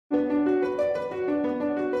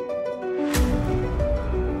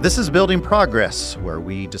This is Building Progress, where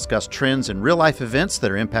we discuss trends and real-life events that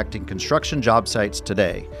are impacting construction job sites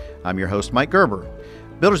today. I'm your host, Mike Gerber.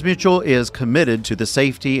 Builders Mutual is committed to the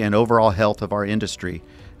safety and overall health of our industry,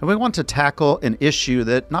 and we want to tackle an issue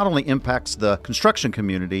that not only impacts the construction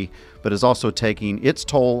community, but is also taking its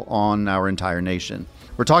toll on our entire nation.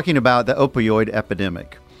 We're talking about the opioid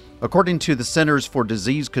epidemic. According to the Centers for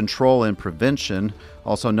Disease Control and Prevention,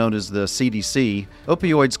 also known as the CDC,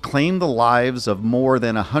 opioids claim the lives of more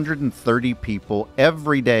than 130 people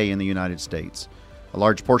every day in the United States. A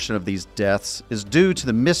large portion of these deaths is due to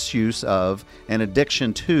the misuse of and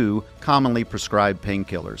addiction to commonly prescribed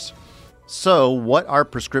painkillers. So, what are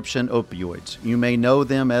prescription opioids? You may know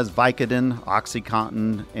them as Vicodin,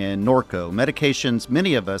 OxyContin, and Norco, medications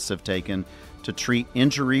many of us have taken to treat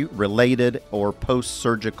injury-related or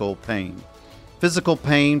post-surgical pain. Physical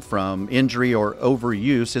pain from injury or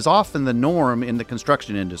overuse is often the norm in the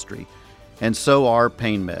construction industry, and so are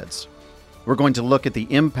pain meds. We're going to look at the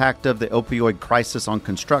impact of the opioid crisis on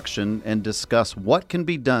construction and discuss what can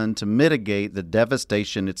be done to mitigate the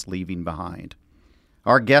devastation it's leaving behind.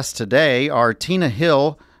 Our guests today are Tina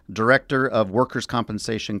Hill, Director of Workers'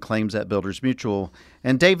 Compensation Claims at Builders Mutual,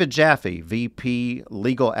 and David Jaffe, VP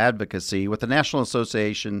Legal Advocacy with the National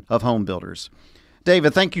Association of Home Builders.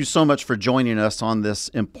 David, thank you so much for joining us on this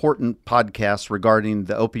important podcast regarding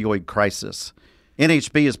the opioid crisis.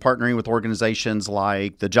 NHB is partnering with organizations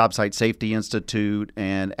like the Job Site Safety Institute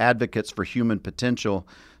and Advocates for Human Potential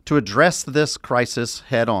to address this crisis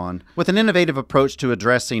head-on with an innovative approach to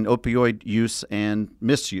addressing opioid use and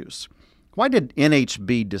misuse. Why did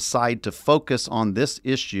NHB decide to focus on this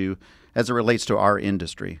issue as it relates to our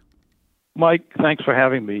industry? Mike, thanks for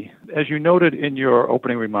having me. As you noted in your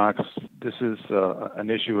opening remarks, this is an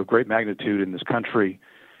issue of great magnitude in this country.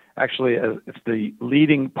 Actually, it's the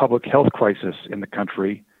leading public health crisis in the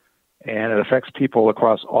country, and it affects people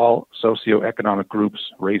across all socioeconomic groups,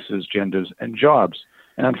 races, genders, and jobs.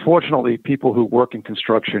 And unfortunately, people who work in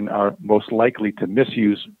construction are most likely to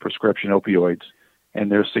misuse prescription opioids, and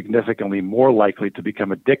they're significantly more likely to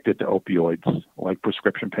become addicted to opioids, like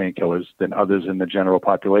prescription painkillers, than others in the general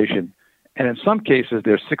population. And in some cases,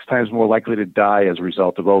 they're 6 times more likely to die as a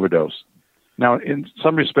result of overdose. Now, in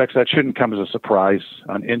some respects, that shouldn't come as a surprise.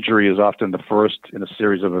 An injury is often the first in a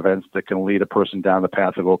series of events that can lead a person down the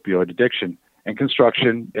path of opioid addiction. And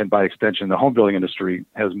construction, and by extension, the home building industry,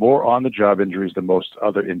 has more on-the-job injuries than most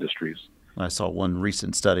other industries. I saw one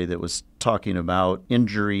recent study that was talking about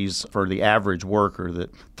injuries for the average worker,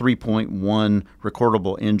 that 3.1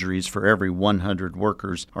 recordable injuries for every 100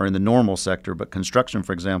 workers are in the normal sector. But construction,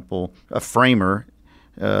 for example, a framer,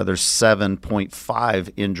 there's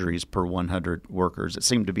 7.5 injuries per 100 workers. It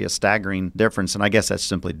seemed to be a staggering difference, and I guess that's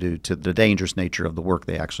simply due to the dangerous nature of the work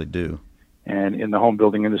they actually do. And in the home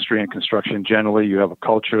building industry and construction generally, you have a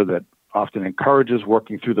culture that often encourages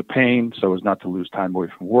working through the pain so as not to lose time away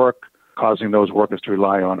from work, causing those workers to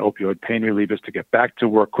rely on opioid pain relievers to get back to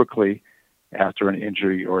work quickly after an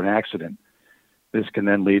injury or an accident. This can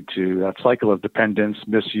then lead to that cycle of dependence,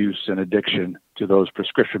 misuse, and addiction to those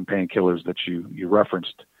prescription painkillers that you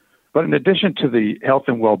referenced. But in addition to the health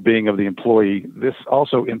and well-being of the employee, this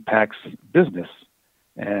also impacts business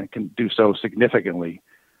and can do so significantly.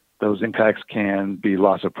 Those impacts can be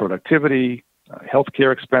loss of productivity,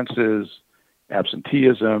 healthcare expenses,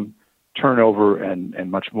 absenteeism, turnover,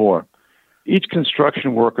 and much more. Each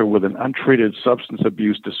construction worker with an untreated substance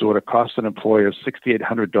abuse disorder costs an employer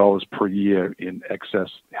 $6,800 per year in excess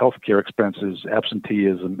healthcare expenses,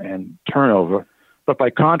 absenteeism, and turnover. But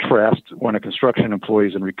by contrast, when a construction employee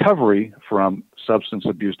is in recovery from substance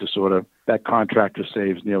abuse disorder, that contractor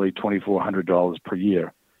saves nearly $2,400 per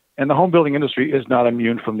year. And the home building industry is not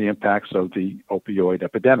immune from the impacts of the opioid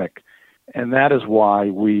epidemic. And that is why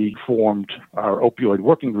we formed our opioid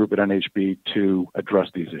working group at NHB to address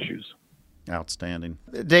these issues. Outstanding.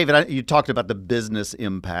 David, you talked about the business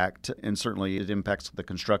impact, and certainly it impacts the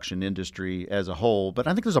construction industry as a whole, but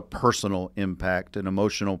I think there's a personal impact, an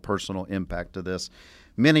emotional, personal impact to this.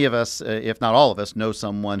 Many of us, if not all of us, know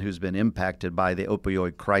someone who's been impacted by the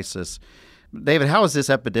opioid crisis. David, how has this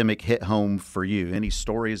epidemic hit home for you? Any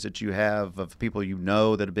stories that you have of people you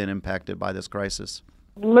know that have been impacted by this crisis?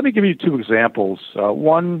 Let me give you 2 examples.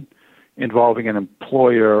 One involving an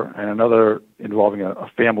employer and another involving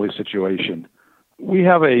a family situation. We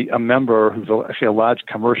have a member who's actually a large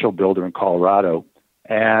commercial builder in Colorado,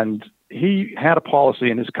 and he had a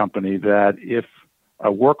policy in his company that if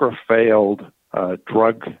a worker failed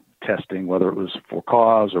drug testing, whether it was for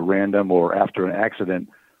cause or random or after an accident,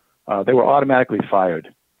 they were automatically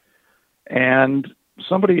fired. And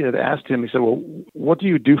somebody had asked him, he said, well, what do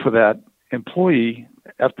you do for that employee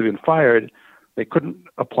after being fired they couldn't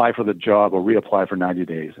apply for the job or reapply for 90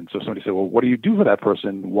 days. And so somebody said, well, what do you do for that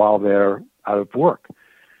person while they're out of work?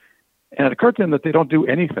 And it occurred to him that they don't do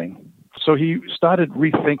anything. So he started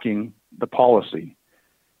rethinking the policy.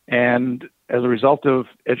 And as a result of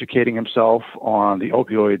educating himself on the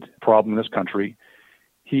opioid problem in this country,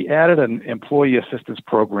 he added an employee assistance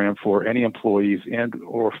program for any employees and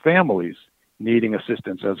or families needing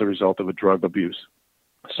assistance as a result of a drug abuse.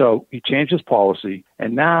 So he changed his policy,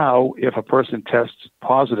 and now if a person tests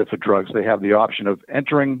positive for drugs, they have the option of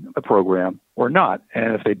entering the program or not.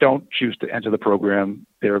 And if they don't choose to enter the program,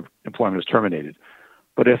 their employment is terminated.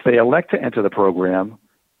 But if they elect to enter the program,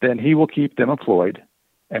 then he will keep them employed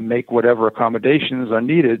and make whatever accommodations are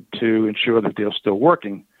needed to ensure that they're still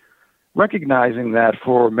working, recognizing that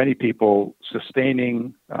for many people,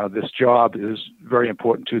 sustaining this job is very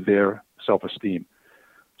important to their self-esteem.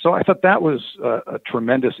 So I thought that was a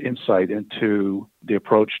tremendous insight into the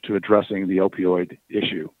approach to addressing the opioid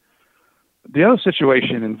issue. The other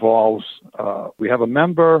situation involves, we have a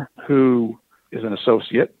member who is an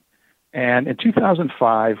associate, and in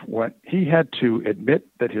 2005, when he had to admit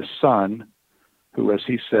that his son, who, as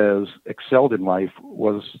he says, excelled in life,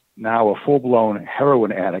 was now a full-blown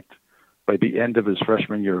heroin addict by the end of his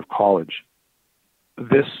freshman year of college.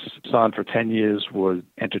 This son for 10 years would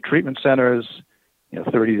enter treatment centers,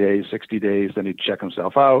 30 days, 60 days, then he'd check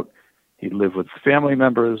himself out. He'd live with family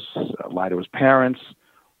members, lie to his parents,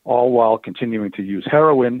 all while continuing to use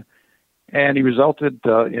heroin. And he resulted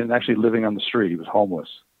in actually living on the street. He was homeless.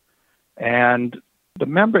 And the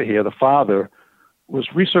member here, the father, was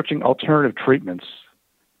researching alternative treatments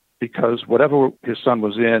because whatever his son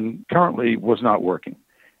was in currently was not working.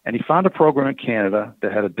 And he found a program in Canada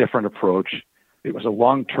that had a different approach. It was a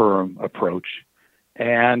long-term approach.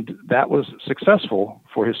 And that was successful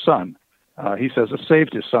for his son. He says it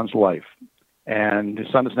saved his son's life. And his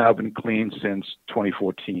son has now been clean since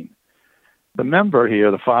 2014. The member here,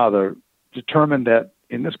 the father, determined that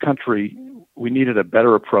in this country, we needed a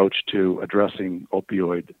better approach to addressing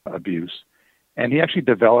opioid abuse. And he actually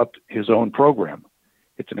developed his own program.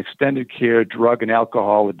 It's an extended care drug and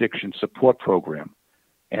alcohol addiction support program.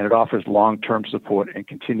 And it offers long-term support and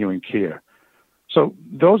continuing care. So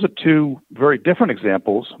those are two very different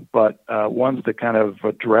examples, but ones that kind of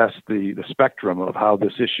address the spectrum of how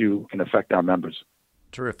this issue can affect our members.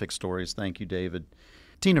 Terrific stories. Thank you, David.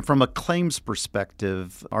 Tina, from a claims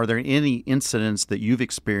perspective, are there any incidents that you've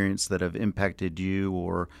experienced that have impacted you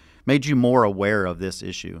or made you more aware of this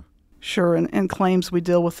issue? Sure. In claims, we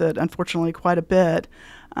deal with it, unfortunately, quite a bit.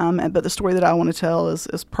 But the story that I want to tell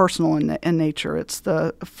is personal in nature. It's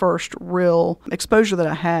the first real exposure that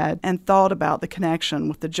I had and thought about the connection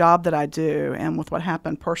with the job that I do and with what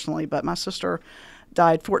happened personally. But my sister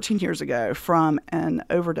died 14 years ago from an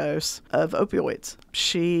overdose of opioids.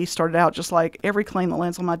 She started out just like every claim that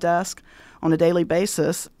lands on my desk on a daily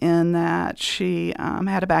basis in that she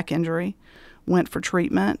had a back injury, went for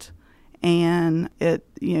treatment, and it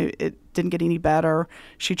didn't get any better.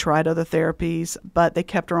 She tried other therapies, but they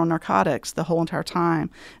kept her on narcotics the whole entire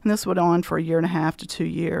time. And this went on for 1.5 to 2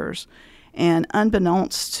 years. And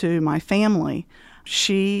unbeknownst to my family,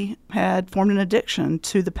 she had formed an addiction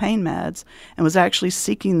to the pain meds and was actually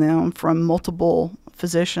seeking them from multiple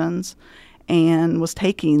physicians and was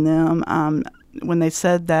taking them. When they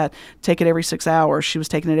said that take it every 6 hours, she was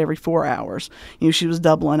taking it every 4 hours. She was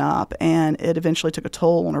doubling up, and it eventually took a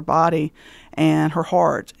toll on her body and her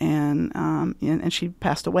heart, and she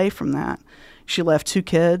passed away from that. She left 2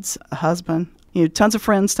 kids, a husband, tons of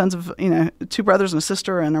friends, tons of 2 brothers and a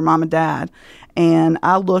sister, and her mom and dad. And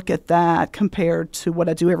I look at that compared to what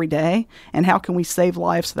I do every day, and how can we save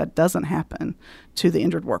lives so that doesn't happen to the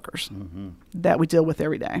injured workers that we deal with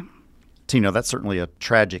every day. Tina, that's certainly a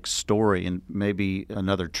tragic story, and maybe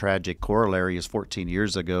another tragic corollary is 14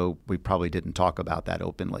 years ago, we probably didn't talk about that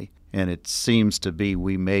openly. And it seems to be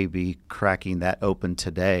we may be cracking that open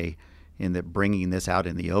today in that bringing this out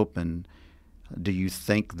in the open. Do you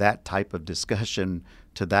think that type of discussion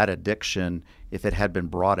to that addiction, if it had been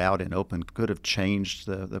brought out and open, could have changed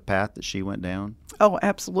the path that she went down? Oh,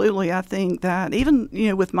 absolutely. I think that even,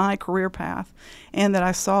 with my career path, and that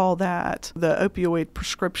I saw that the opioid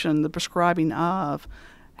prescription, the prescribing of,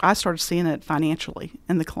 I started seeing it financially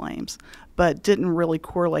in the claims, but didn't really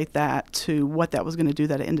correlate that to what that was going to do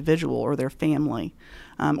to that individual or their family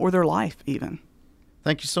or their life even.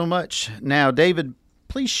 Thank you so much. Now, David,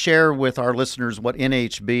 please share with our listeners what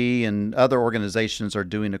NAHB and other organizations are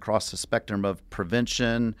doing across the spectrum of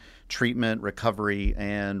prevention, treatment, recovery,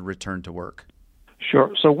 and return to work.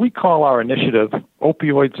 Sure. So we call our initiative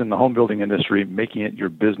Opioids in the Home Building Industry, Making It Your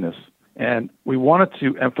Business. And we wanted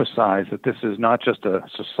to emphasize that this is not just a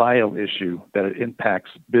societal issue, that it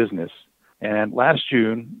impacts business. And last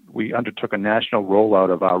June, we undertook a national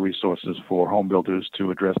rollout of our resources for home builders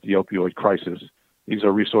to address the opioid crisis. These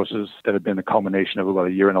are resources that have been the culmination of about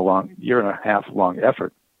a year and a half long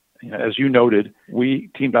effort. As you noted,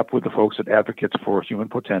 we teamed up with the folks at Advocates for Human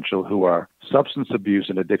Potential, who are substance abuse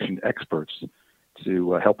and addiction experts,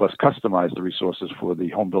 to help us customize the resources for the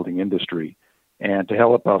home building industry. And to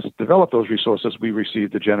help us develop those resources, we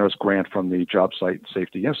received a generous grant from the Job Site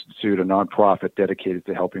Safety Institute, a nonprofit dedicated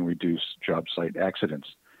to helping reduce job site accidents.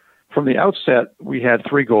 From the outset, we had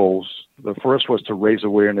three goals. The first was to raise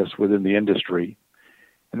awareness within the industry.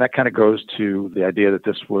 And that kind of goes to the idea that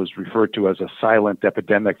this was referred to as a silent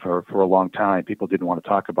epidemic for a long time. People didn't want to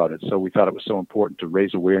talk about it, so we thought it was so important to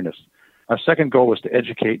raise awareness. Our second goal was to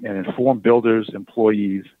educate and inform builders,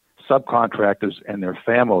 employees, subcontractors, and their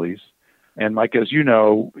families. And Mike, as you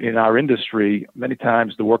know, in our industry, many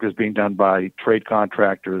times the work is being done by trade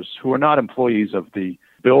contractors who are not employees of the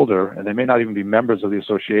builder, and they may not even be members of the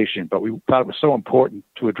association, but we thought it was so important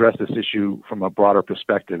to address this issue from a broader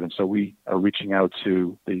perspective, and so we are reaching out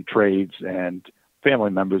to the trades and family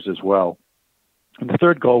members as well. And the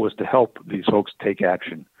third goal was to help these folks take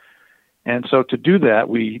action. And so to do that,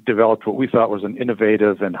 we developed what we thought was an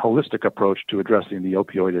innovative and holistic approach to addressing the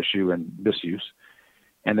opioid issue and misuse.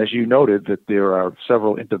 And as you noted, that there are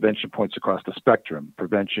several intervention points across the spectrum: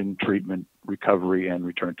 prevention, treatment, recovery, and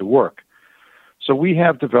return to work. So we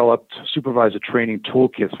have developed supervisor training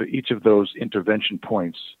toolkits for each of those intervention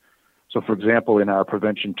points. So for example, in our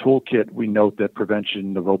prevention toolkit, we note that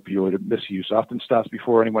prevention of opioid misuse often starts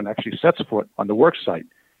before anyone actually sets foot on the work site,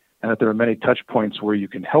 and that there are many touch points where you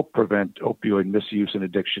can help prevent opioid misuse and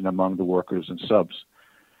addiction among the workers and subs.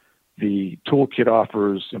 The toolkit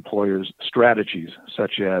offers employers strategies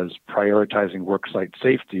such as prioritizing worksite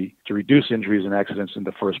safety to reduce injuries and accidents in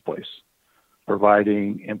the first place,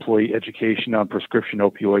 providing employee education on prescription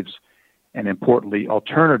opioids, and importantly,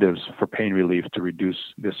 alternatives for pain relief to reduce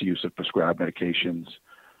misuse of prescribed medications,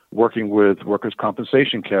 working with workers'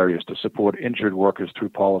 compensation carriers to support injured workers through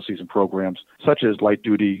policies and programs such as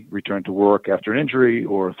light-duty return to work after an injury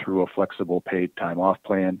or through a flexible paid time off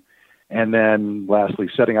plan. And then lastly,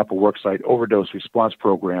 setting up a worksite overdose response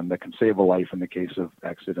program that can save a life in the case of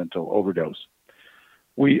accidental overdose.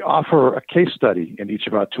 We offer a case study in each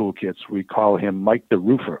of our toolkits. We call him Mike the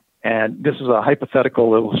Roofer. And this is a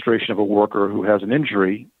hypothetical illustration of a worker who has an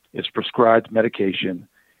injury, is prescribed medication,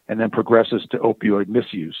 and then progresses to opioid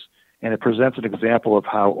misuse. And it presents an example of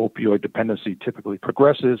how opioid dependency typically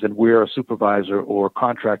progresses and where a supervisor or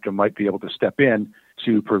contractor might be able to step in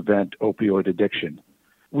to prevent opioid addiction.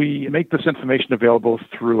 We make this information available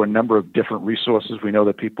through a number of different resources. We know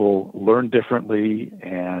that people learn differently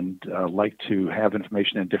and like to have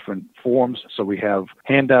information in different forms. So we have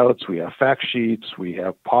handouts, we have fact sheets, we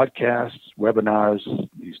have podcasts, webinars,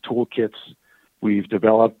 these toolkits. We've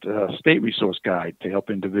developed a state resource guide to help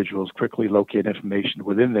individuals quickly locate information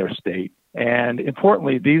within their state. And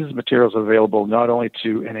importantly, these materials are available not only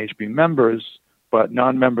to NHB members, but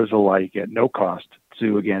non-members alike at no cost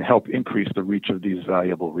to, again, help increase the reach of these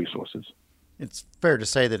valuable resources. It's fair to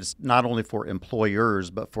say that it's not only for employers,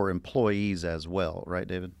 but for employees as well, right,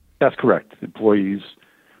 David? That's correct. Employees,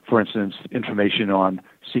 for instance, information on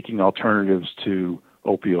seeking alternatives to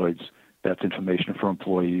opioids, that's information for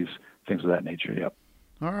employees, things of that nature, yep.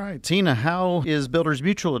 All right. Tina, how is Builders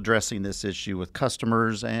Mutual addressing this issue with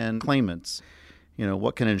customers and claimants?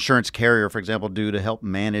 What can an insurance carrier, for example, do to help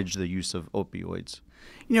manage the use of opioids?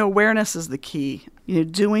 Awareness is the key.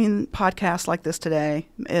 Doing podcasts like this today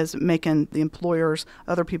is making the employers,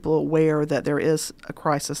 other people aware that there is a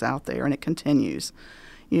crisis out there and it continues.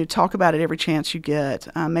 Talk about it every chance you get.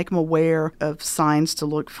 Make them aware of signs to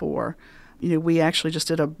look for. We actually just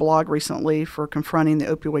did a blog recently for confronting the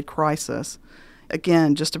opioid crisis.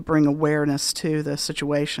 Again, just to bring awareness to the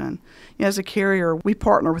situation. As a carrier, we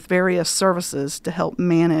partner with various services to help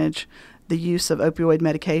manage the use of opioid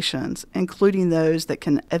medications, including those that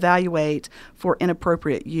can evaluate for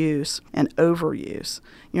inappropriate use and overuse.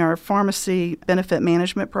 Our pharmacy benefit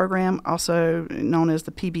management program, also known as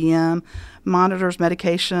the PBM, monitors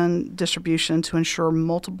medication distribution to ensure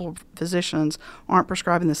multiple physicians aren't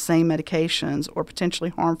prescribing the same medications or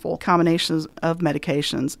potentially harmful combinations of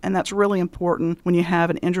medications. And that's really important when you have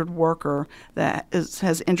an injured worker that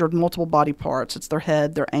has injured multiple body parts. It's their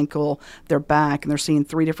head, their ankle, their back, and they're seeing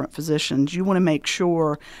 3 different physicians. You want to make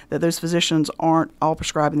sure that those physicians aren't all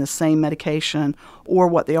prescribing the same medication, or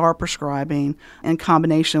what they are prescribing in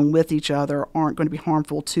combination with each other aren't going to be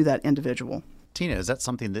harmful to that individual. Tina, is that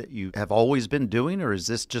something that you have always been doing, or is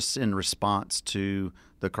this just in response to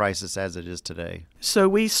the crisis as it is today? So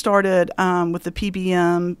we started with the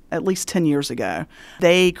PBM at least 10 years ago.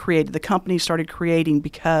 The company started creating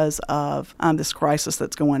because of this crisis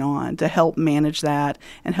that's going on to help manage that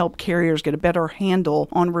and help carriers get a better handle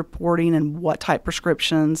on reporting and what type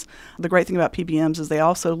prescriptions. The great thing about PBMs is they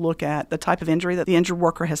also look at the type of injury that the injured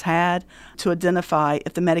worker has had to identify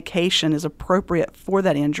if the medication is appropriate for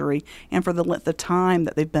that injury and for the length of time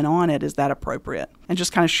that they've been on it, is that appropriate? And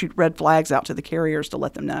just kind of shoot red flags out to the carriers to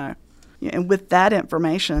let them know. And with that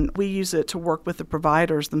information, we use it to work with the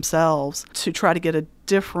providers themselves to try to get a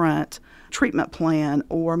different treatment plan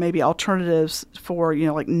or maybe alternatives for,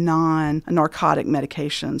 like non-narcotic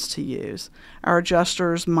medications to use. Our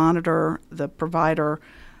adjusters monitor the provider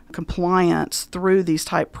compliance through these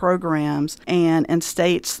type programs, and in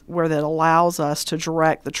states where that allows us to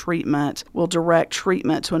direct the treatment, we'll direct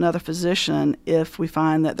treatment to another physician if we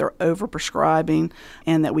find that they're overprescribing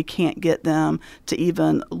and that we can't get them to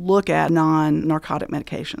even look at non-narcotic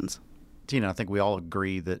medications. Tina, I think we all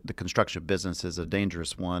agree that the construction business is a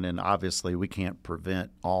dangerous one, and obviously we can't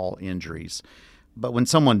prevent all injuries. But when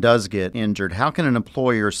someone does get injured, how can an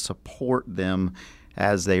employer support them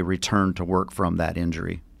as they return to work from that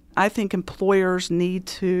injury? I think employers need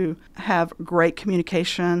to have great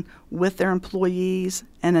communication with their employees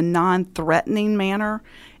in a non-threatening manner.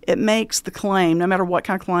 It makes the claim, no matter what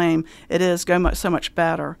kind of claim it is, go so much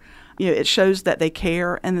better. It shows that they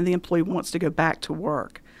care, and then the employee wants to go back to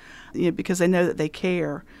work because they know that they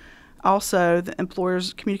care. Also, the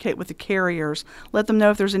employers communicate with the carriers, let them know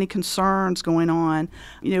if there's any concerns going on,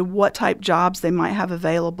 what type jobs they might have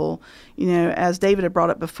available. As David had brought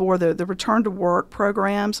up before, the return to work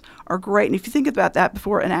programs are great. And if you think about that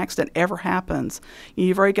before an accident ever happens,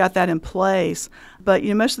 you've already got that in place. But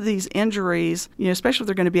most of these injuries, especially if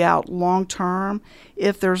they're going to be out long term,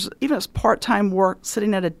 if there's even a part-time work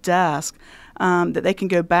sitting at a desk, that they can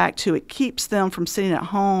go back to. It keeps them from sitting at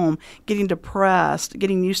home, getting depressed,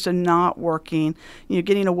 getting used to not working,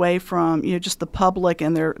 getting away from just the public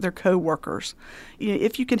and their coworkers.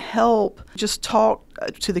 If you can help, just talk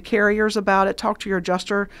to the carriers about it, talk to your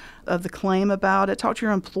adjuster of the claim about it, talk to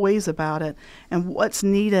your employees about it, and what's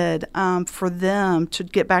needed for them to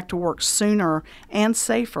get back to work sooner and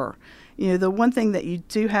safer. The one thing that you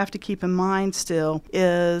do have to keep in mind still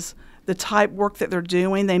is the type work that they're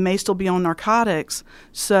doing. They may still be on narcotics.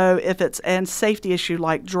 So if it's a safety issue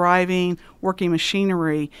like driving, working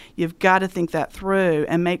machinery, you've got to think that through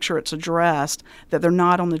and make sure it's addressed, that they're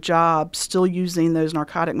not on the job still using those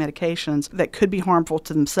narcotic medications that could be harmful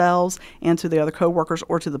to themselves and to the other coworkers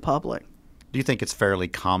or to the public. Do you think it's fairly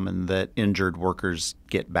common that injured workers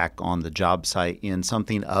get back on the job site in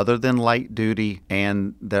something other than light duty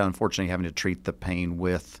and that unfortunately having to treat the pain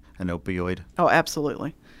with an opioid? Oh,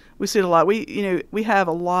 absolutely. We see it a lot. We have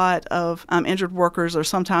a lot of injured workers that are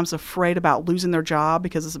sometimes afraid about losing their job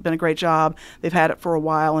because it's been a great job. They've had it for a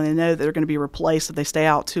while, and they know that they're going to be replaced if they stay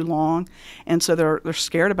out too long. And so they're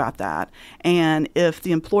scared about that. And if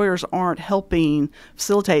the employers aren't helping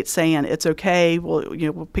facilitate, saying it's okay,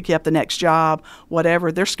 we'll pick you up the next job,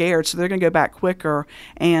 whatever, they're scared. So they're going to go back quicker,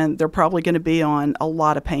 and they're probably going to be on a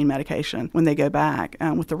lot of pain medication when they go back,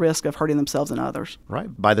 with the risk of hurting themselves and others. Right.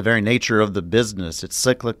 By the very nature of the business, it's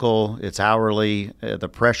cyclical. It's hourly, the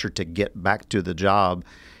pressure to get back to the job.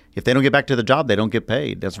 If they don't get back to the job, they don't get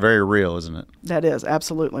paid. That's very real, isn't it? That is,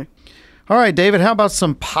 absolutely. All right, David, how about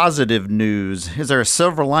some positive news? Is there a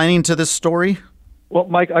silver lining to this story? Well,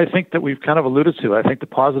 Mike, I think that we've kind of alluded to. I think the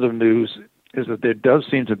positive news is that there does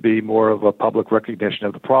seem to be more of a public recognition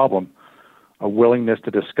of the problem, a willingness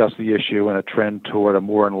to discuss the issue, and a trend toward a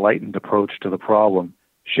more enlightened approach to the problem,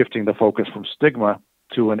 shifting the focus from stigma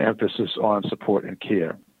to an emphasis on support and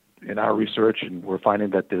care. In our research, and we're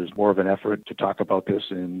finding that there's more of an effort to talk about this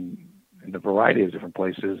in a variety of different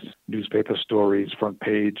places, newspaper stories, front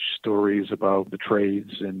page stories about the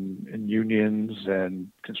trades and unions and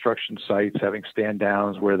construction sites having stand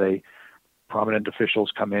downs where prominent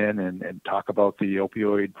officials come in and talk about the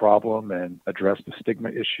opioid problem and address the stigma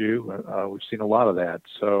issue. We've seen a lot of that.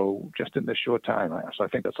 So just in this short time, so I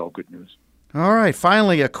think that's all good news. All right.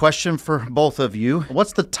 Finally, a question for both of you.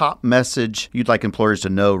 What's the top message you'd like employers to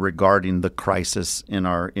know regarding the crisis in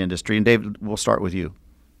our industry? And David, we'll start with you.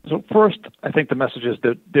 So first, I think the message is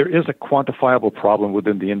that there is a quantifiable problem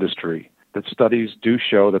within the industry, that studies do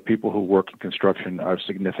show that people who work in construction are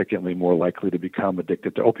significantly more likely to become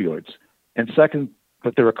addicted to opioids. And second,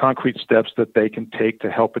 that there are concrete steps that they can take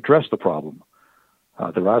to help address the problem.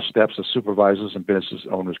 There are steps that supervisors and business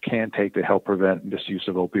owners can take to help prevent misuse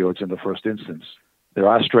of opioids in the first instance. There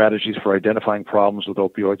are strategies for identifying problems with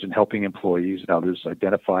opioids and helping employees and others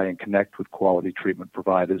identify and connect with quality treatment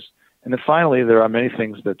providers And then finally, there are many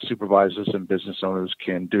things that supervisors and business owners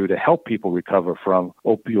can do to help people recover from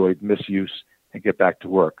opioid misuse and get back to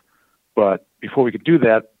work. But before we can do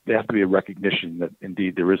that, there has to be a recognition that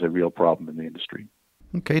indeed there is a real problem in the industry.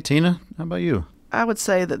 Okay, Tina, how about you? I would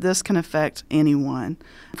say that this can affect anyone,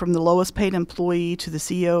 from the lowest paid employee to the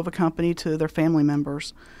CEO of a company to their family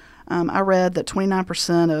members. I read that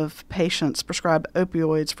 29% of patients prescribed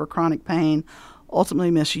opioids for chronic pain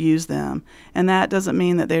ultimately misuse them. And that doesn't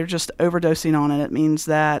mean that they're just overdosing on it. It means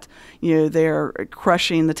that, they're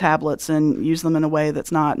crushing the tablets and use them in a way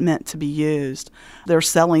that's not meant to be used. They're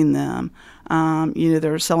selling them.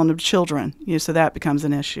 They're selling them to children. So that becomes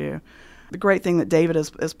an issue. The great thing that David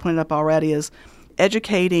has pointed up already is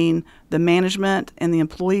educating the management and the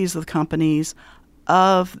employees of the companies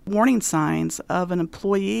of warning signs of an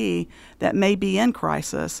employee that may be in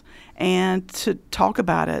crisis, and to talk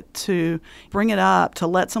about it, to bring it up, to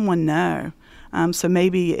let someone know. So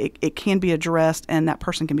maybe it can be addressed and that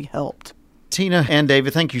person can be helped. Tina and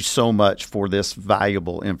David, thank you so much for this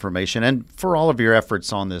valuable information and for all of your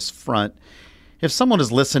efforts on this front. If someone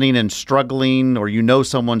is listening and struggling, or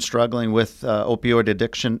someone struggling with opioid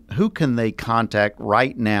addiction, who can they contact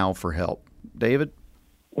right now for help? David?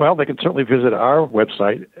 Well, they can certainly visit our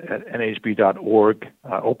website at nhb.org,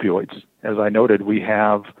 opioids. As I noted, we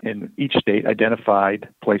have in each state identified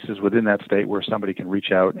places within that state where somebody can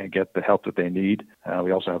reach out and get the help that they need.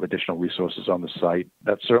 We also have additional resources on the site.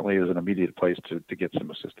 That certainly is an immediate place to get some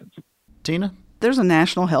assistance. Tina? There's a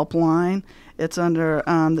national helpline. It's under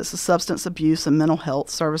this is Substance Abuse and Mental Health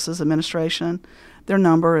Services Administration. Their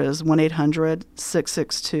number is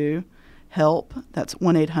 1-800-662-HELP. That's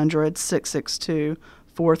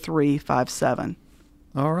 1-800-662-4357.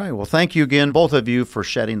 All right. Well, thank you again, both of you, for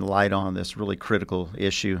shedding the light on this really critical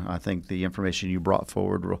issue. I think the information you brought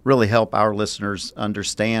forward will really help our listeners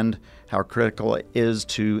understand how critical it is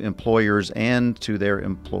to employers and to their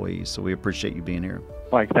employees. So we appreciate you being here.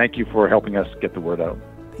 Mike, thank you for helping us get the word out.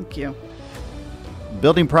 Thank you.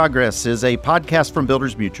 Building Progress is a podcast from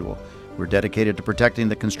Builders Mutual. We're dedicated to protecting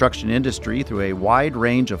the construction industry through a wide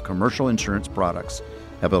range of commercial insurance products.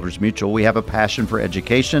 At Builders Mutual, we have a passion for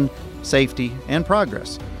education, safety, and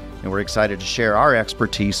progress, and we're excited to share our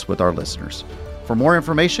expertise with our listeners. For more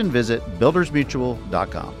information, visit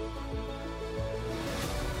buildersmutual.com.